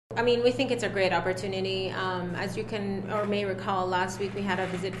I mean, we think it's a great opportunity. As you can or may recall, last week we had a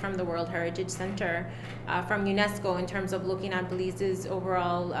visit from the World Heritage Center from UNESCO in terms of looking at Belize's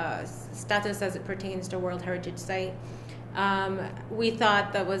overall status as it pertains to World Heritage Site. We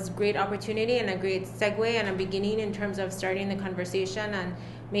thought that was a great opportunity and a great segue and a beginning in terms of starting the conversation and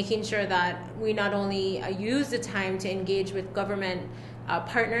making sure that we not only use the time to engage with government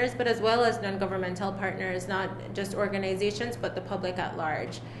partners, but as well as non-governmental partners, not just organizations, but the public at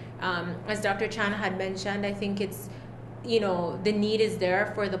large. As Dr. Chan had mentioned, I think it's, the need is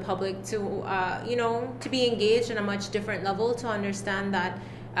there for the public to, to be engaged on a much different level, to understand that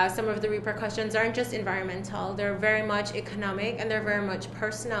some of the repercussions aren't just environmental, they're very much economic and they're very much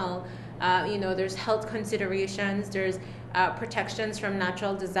personal. There's health considerations, there's protections from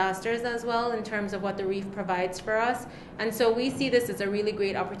natural disasters as well in terms of what the reef provides for us. And so we see this as a really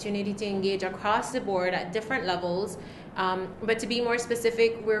great opportunity to engage across the board at different levels. But to be more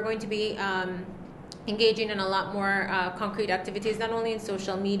specific, we're going to be engaging in a lot more concrete activities, not only in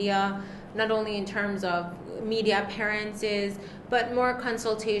social media, not only in terms of media appearances, but more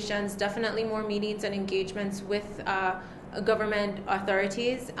consultations, definitely more meetings and engagements with government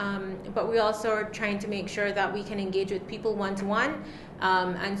authorities, but we also are trying to make sure that we can engage with people one-to-one.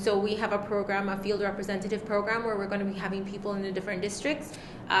 And so we have a program, a field representative program, where we're going to be having people in the different districts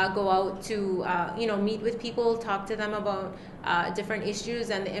go out to, meet with people, talk to them about different issues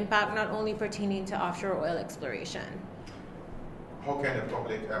and the impact not only pertaining to offshore oil exploration. How can the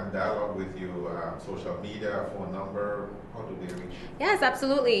public dialogue with you? Social media, phone number, how do they reach you? Yes,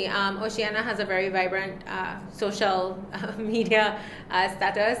 absolutely. Oceana has a very vibrant social media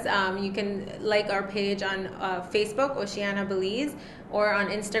status. You can like our page on Facebook, Oceana Belize, or on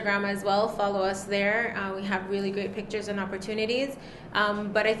Instagram as well. Follow us there. We have really great pictures and opportunities.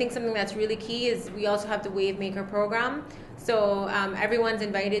 But I think something that's really key is we also have the Wave Maker program. So everyone's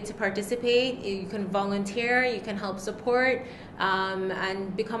invited to participate. You can volunteer, you can help support,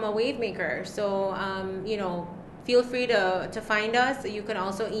 and become a wave maker. So, feel free to find us. You can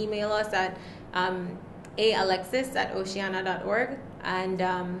also email us at alexis@oceana.org, and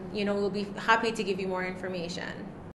we'll be happy to give you more information.